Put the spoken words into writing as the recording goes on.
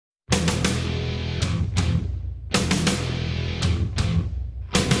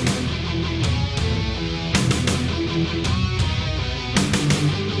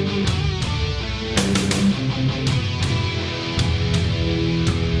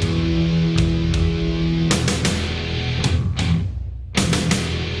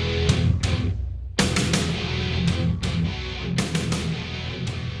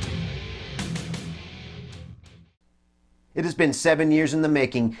has been 7 years in the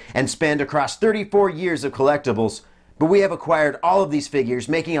making and spanned across 34 years of collectibles, but we have acquired all of these figures,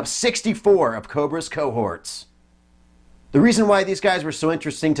 making up 64 of Cobra's cohorts. The reason why these guys were so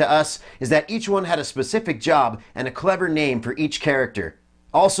interesting to us is that each one had a specific job and a clever name for each character.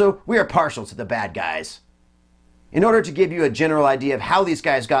 Also, we are partial to the bad guys. In order to give you a general idea of how these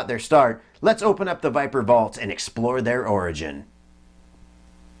guys got their start, let's open up the Viper vaults and explore their origin.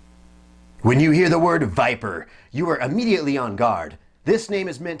 When you hear the word Viper, you are immediately on guard. This name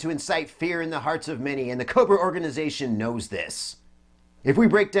is meant to incite fear in the hearts of many, and the Cobra organization knows this. If we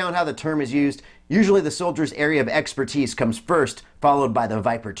break down how the term is used, usually the soldier's area of expertise comes first, followed by the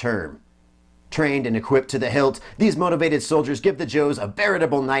Viper term. Trained and equipped to the hilt, these motivated soldiers give the Joes a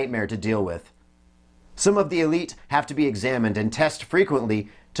veritable nightmare to deal with. Some of the elite have to be examined and tested frequently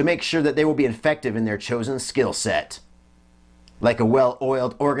to make sure that they will be effective in their chosen skill set. Like a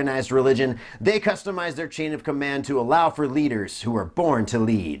well-oiled, organized religion, they customize their chain of command to allow for leaders who are born to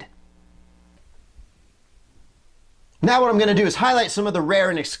lead. Now what I'm going to do is highlight some of the rare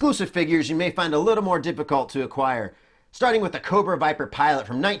and exclusive figures you may find a little more difficult to acquire. Starting with the Cobra Viper pilot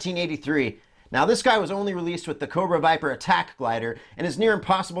from 1983. Now this guy was only released with the Cobra Viper attack glider and is near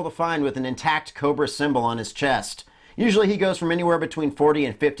impossible to find with an intact Cobra symbol on his chest. Usually he goes from anywhere between $40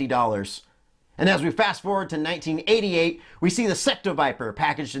 and $50. And as we fast forward to 1988, we see the Secto Viper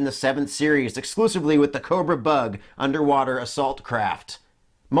packaged in the 7th series exclusively with the Cobra Bug underwater assault craft.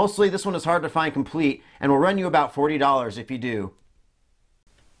 Mostly this one is hard to find complete and will run you about $40 if you do.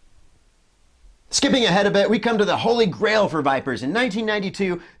 Skipping ahead a bit, we come to the Holy Grail for Vipers. In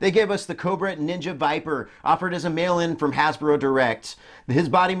 1992, they gave us the Cobra Ninja Viper, offered as a mail-in from Hasbro Direct. His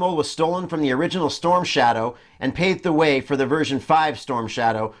body mold was stolen from the original Storm Shadow and paved the way for the version 5 Storm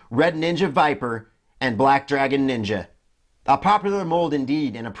Shadow, Red Ninja Viper, and Black Dragon Ninja. A popular mold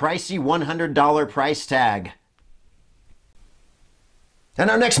indeed, and a pricey $100 price tag. And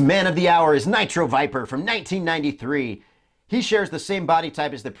our next man of the hour is Nitro Viper from 1993. He shares the same body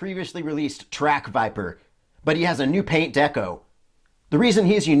type as the previously released Track Viper, but he has a new paint deco. The reason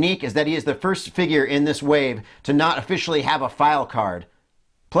he is unique is that he is the first figure in this wave to not officially have a file card.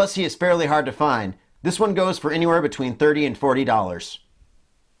 Plus he is fairly hard to find. This one goes for anywhere between $30 and $40.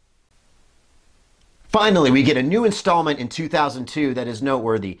 Finally, we get a new installment in 2002 that is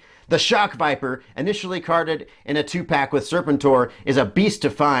noteworthy. The Shock Viper, initially carded in a 2-pack with Serpentor, is a beast to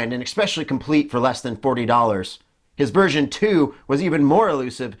find and especially complete for less than $40. His version 2 was even more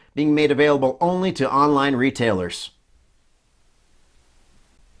elusive, being made available only to online retailers.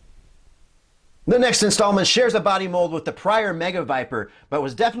 The next installment shares a body mold with the prior Mega Viper, but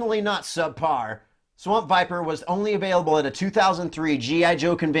was definitely not subpar. Swamp Viper was only available at a 2003 G.I.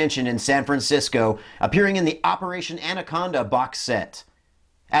 Joe convention in San Francisco, appearing in the Operation Anaconda box set.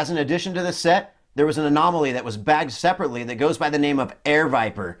 As an addition to the set, there was an anomaly that was bagged separately that goes by the name of Air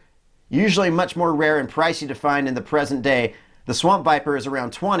Viper. Usually much more rare and pricey to find in the present day, the Swamp Viper is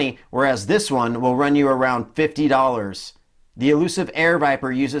around $20, whereas this one will run you around $50. The elusive Air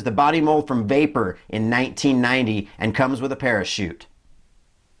Viper uses the body mold from Vapor in 1990 and comes with a parachute.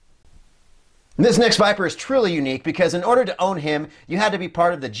 This next Viper is truly unique because in order to own him, you had to be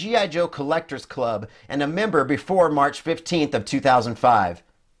part of the G.I. Joe Collectors Club and a member before March 15th of 2005.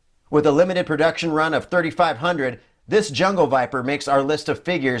 With a limited production run of 3,500, this Jungle Viper makes our list of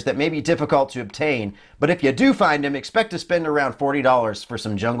figures that may be difficult to obtain, but if you do find him, expect to spend around $40 for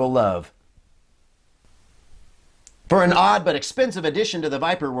some jungle love. For an odd but expensive addition to the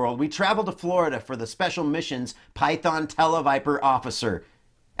Viper world, we traveled to Florida for the Special Missions Python Televiper Officer.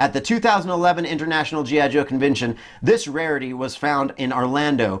 At the 2011 International G.I. Joe Convention, this rarity was found in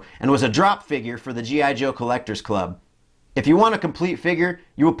Orlando and was a drop figure for the G.I. Joe Collectors Club. If you want a complete figure,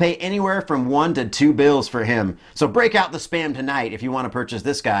 you will pay anywhere from $1 to $2 bills for him. So break out the spam tonight if you want to purchase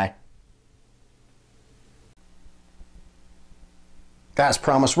this guy. As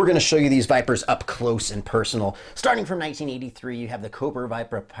promised, we're going to show you these Vipers up close and personal. Starting from 1983, you have the Cobra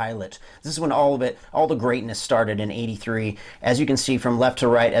Viper pilot. This is when all the greatness started in 83. As you can see from left to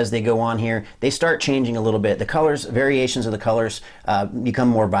right as they go on here, they start changing a little bit. The colors, variations of the colors become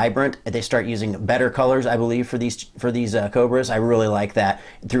more vibrant. They start using better colors, I believe, for these Cobras. I really like that.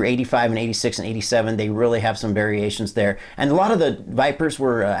 Through 85 and 86 and 87, they really have some variations there. And a lot of the Vipers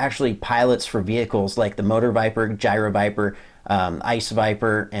were actually pilots for vehicles like the Motor Viper, Gyro Viper, Ice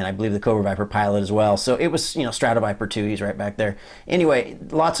Viper, and I believe the Cobra Viper pilot as well. So it was, you know, Strata Viper 2, he's right back there. Anyway,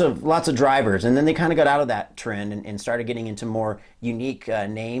 lots of drivers, and then they kind of got out of that trend and started getting into more unique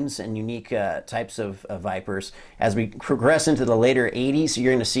names and unique types of Vipers. As we progress into the later 80s,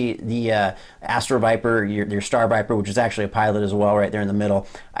 you're going to see the Astro Viper, your Star Viper, which is actually a pilot as well, right there in the middle.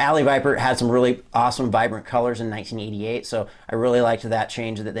 Alley Viper had some really awesome, vibrant colors in 1988, so I really liked that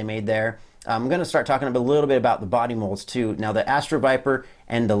change that they made there. I'm going to start talking a little bit about the body molds too. Now, the Astro Viper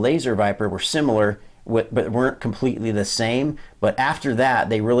and the Laser Viper were similar, but weren't completely the same. But after that,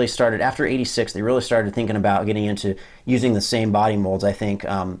 they really started, after 86, they really started thinking about getting into using the same body molds, I think,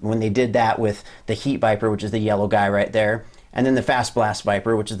 when they did that with the Heat Viper, which is the yellow guy right there, and then the Fast Blast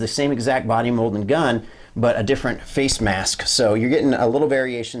Viper, which is the same exact body mold and gun, but a different face mask. So you're getting a little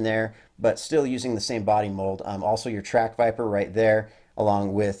variation there, but still using the same body mold. Also, your Track Viper right there,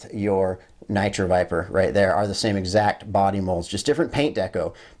 along with your Nitro Viper right there, are the same exact body molds, just different paint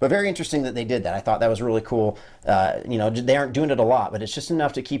deco. But very interesting that they did that. I thought that was really cool. You know, they aren't doing it a lot, but it's just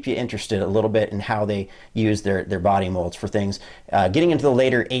enough to keep you interested a little bit in how they use their body molds for things. Getting into the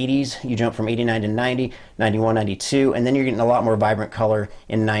later 80s, you jump from 89 to 90, 91, 92, and then you're getting a lot more vibrant color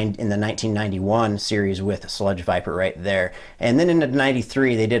in the 1991 series with Sludge Viper right there. And then into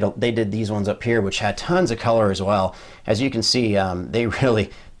 93, they did these ones up here, which had tons of color as well. As you can see, they really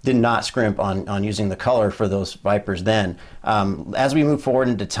did not scrimp on using the color for those Vipers then. As we move forward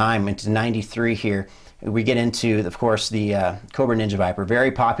into time, into 93 here, we get into, of course, the Cobra Ninja Viper. Very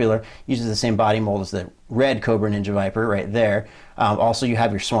popular, uses the same body mold as the red Cobra Ninja Viper right there. Also, you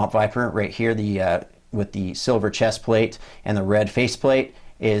have your Swamp Viper right here, with the silver chest plate and the red face plate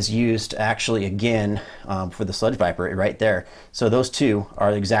is used actually again for the Sludge Viper right there. So those two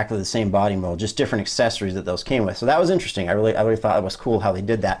are exactly the same body mold, just different accessories that those came with. So that was interesting. I really thought it was cool how they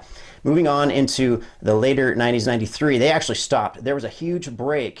did that. Moving on into the later 90s, 93, they actually stopped. There was a huge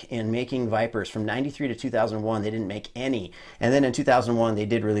break in making Vipers. From 93 to 2001, they didn't make any. And then in 2001, they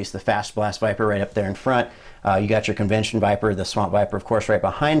did release the Fast Blast Viper right up there in front. You got your Convention Viper, the Swamp Viper, of course, right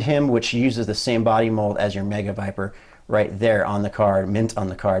behind him, which uses the same body mold as your Mega Viper right there on the card, mint on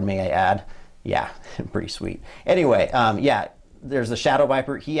the card, may I add. Yeah, pretty sweet. Anyway, yeah, there's the Shadow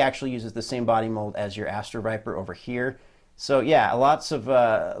Viper. He actually uses the same body mold as your Astro Viper over here. So yeah, lots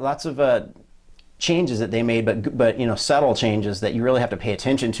of changes that they made, but you know, subtle changes that you really have to pay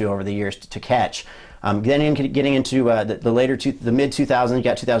attention to over the years to catch. Then getting into the mid 2000s, you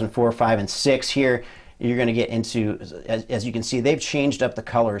got 2004, 5, and 6 here. You're going to get into, as you can see, they've changed up the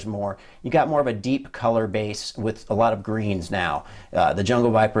colors more. You got more of a deep color base with a lot of greens now. The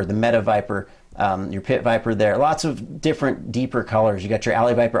Jungle Viper, the Meta Viper, your Pit Viper there. Lots of different, deeper colors. You got your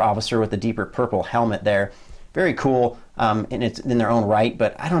Alley Viper Officer with the deeper purple helmet there. Very cool, and it's in their own right,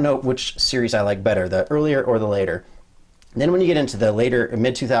 but I don't know which series I like better, the earlier or the later. Then when you get into the later,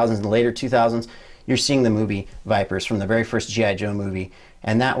 mid-2000s and later 2000s, you're seeing the movie Vipers from the very first G.I. Joe movie.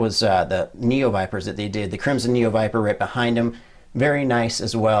 And that was the Neo Vipers that they did. The Crimson Neo Viper right behind him. Very nice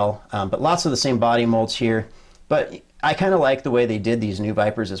as well. But lots of the same body molds here. But I kind of like the way they did these new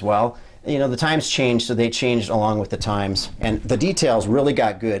Vipers as well. You know, the times changed, so they changed along with the times. And the details really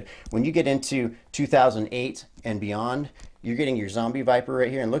got good. When you get into 2008 and beyond, you're getting your Zombie Viper right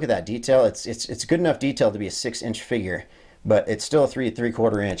here. And look at that detail. It's good enough detail to be a 6-inch figure. But it's still a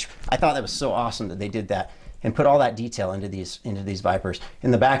 3/4 inch. I thought that was so awesome that they did that and put all that detail into these Vipers.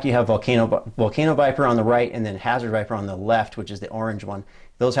 In the back, you have Volcano Viper on the right, and then Hazard Viper on the left, which is the orange one.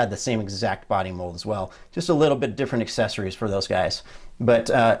 Those had the same exact body mold as well. Just a little bit different accessories for those guys.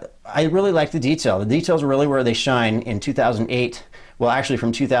 But I really like the detail. The details are really where they shine in 2008. Well, actually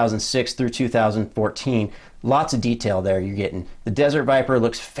from 2006 through 2014. Lots of detail there you're getting. The Desert Viper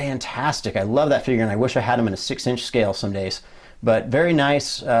looks fantastic. I love that figure, and I wish I had him in a 6-inch scale some days. But very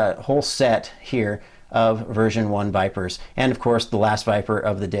nice whole set here of version 1 Vipers. And of course, the last Viper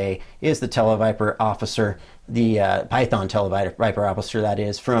of the day is the Televiper Officer, the Python Televiper Officer, that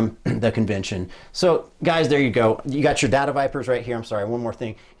is, from the convention. So guys, there you go. You got your Data Vipers right here. I'm sorry, one more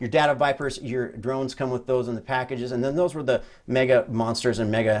thing. Your Data Vipers, your drones come with those in the packages, and then those were the Mega Monsters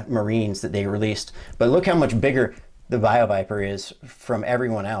and Mega Marines that they released. But look how much bigger the Bio Viper is from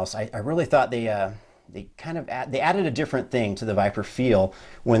everyone else. I really thought they added a different thing to the Viper feel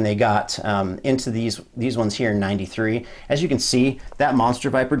when they got into these ones here in 93. As you can see, that Monster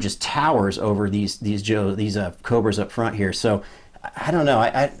Viper just towers over these Cobras up front here. So I don't know.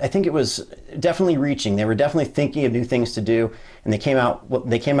 I think it was definitely reaching. They were definitely thinking of new things to do, and they came out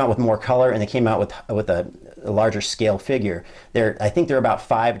with more color, and they came out with a larger scale figure. I think they're about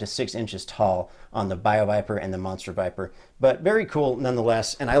 5 to 6 inches tall on the Bio Viper and the Monster Viper, but very cool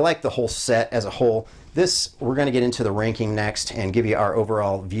nonetheless. And I like the whole set as a whole. We're going to get into the ranking next and give you our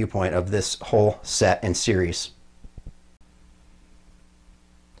overall viewpoint of this whole set and series.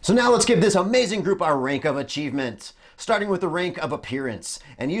 So now let's give this amazing group our rank of achievement, starting with the rank of appearance.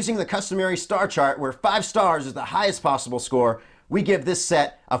 And using the customary star chart where 5 stars is the highest possible score, we give this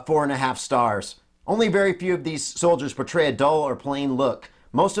set a 4.5 stars. Only very few of these soldiers portray a dull or plain look.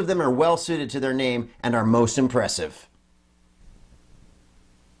 Most of them are well suited to their name and are most impressive.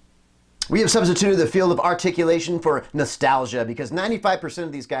 We have substituted the field of articulation for nostalgia because 95%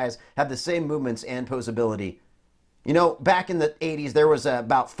 of these guys have the same movements and posability. You know, back in the 80s, there was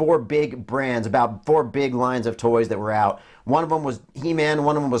about 4 big brands, about 4 big lines of toys that were out. One of them was He-Man,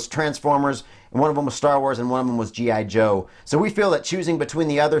 one of them was Transformers, and one of them was Star Wars, and one of them was G.I. Joe. So we feel that choosing between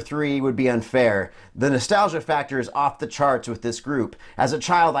the other 3 would be unfair. The nostalgia factor is off the charts with this group. As a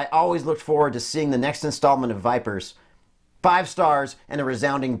child, I always looked forward to seeing the next installment of Vipers. 5 stars and a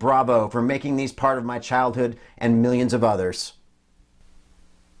resounding bravo for making these part of my childhood and millions of others.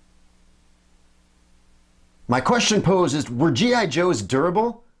 My question posed is, were G.I. Joes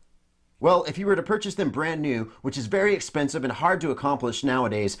durable? Well, if you were to purchase them brand new, which is very expensive and hard to accomplish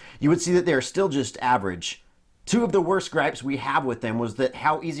nowadays, you would see that they are still just average. 2 of the worst gripes we have with them was that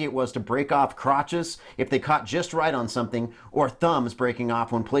how easy it was to break off crotches if they caught just right on something, or thumbs breaking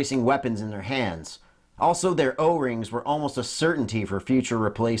off when placing weapons in their hands. Also, their O-rings were almost a certainty for future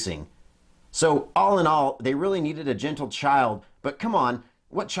replacing. So, all in all, they really needed a gentle child, but come on,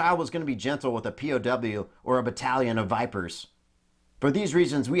 what child was going to be gentle with a POW or a battalion of Vipers? For these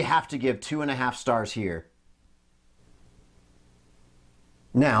reasons, we have to give 2.5 stars here.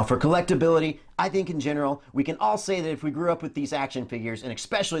 Now, for collectability, I think in general, we can all say that if we grew up with these action figures, and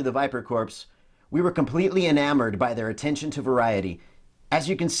especially the Viper Corps, we were completely enamored by their attention to variety. As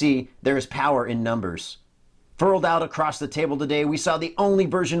you can see, there is power in numbers. Furled out across the table today, we saw the only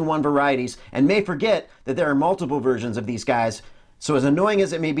version 1 varieties, and may forget that there are multiple versions of these guys. So as annoying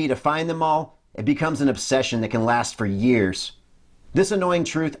as it may be to find them all, it becomes an obsession that can last for years. This annoying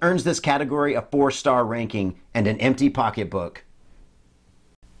truth earns this category a 4-star ranking and an empty pocketbook.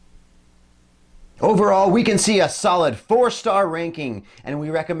 Overall, we can see a solid 4-star ranking, and we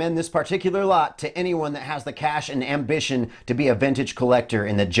recommend this particular lot to anyone that has the cash and ambition to be a vintage collector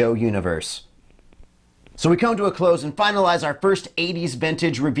in the Joe universe. So we come to a close and finalize our first 80s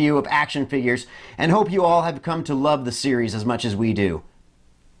vintage review of action figures, and hope you all have come to love the series as much as we do.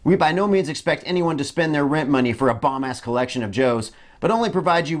 We by no means expect anyone to spend their rent money for a bomb-ass collection of Joes, but only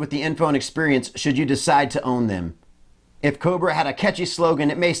provide you with the info and experience should you decide to own them. If Cobra had a catchy slogan,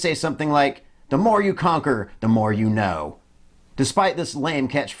 it may say something like, "The more you conquer, the more you know." Despite this lame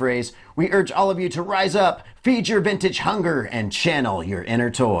catchphrase, we urge all of you to rise up, feed your vintage hunger, and channel your inner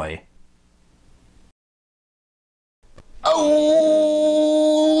toy.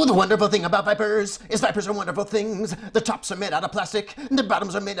 Oh, the wonderful thing about Vipers is Vipers are wonderful things. The tops are made out of plastic, the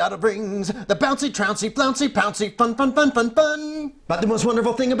bottoms are made out of rings. The bouncy, trouncy, flouncy, pouncy, fun, fun, fun, fun, fun. But the most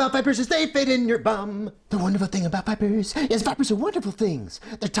wonderful thing about Vipers is they fit in your bum. The wonderful thing about Vipers is Vipers are wonderful things.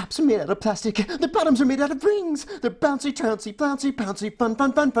 Their tops are made out of plastic, the bottoms are made out of rings. They're bouncy, trouncy, flouncy, pouncy, fun,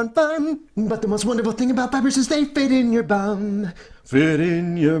 fun, fun, fun, fun. But the most wonderful thing about Vipers is they fit in your bum. Fit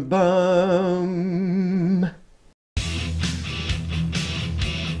in your bum.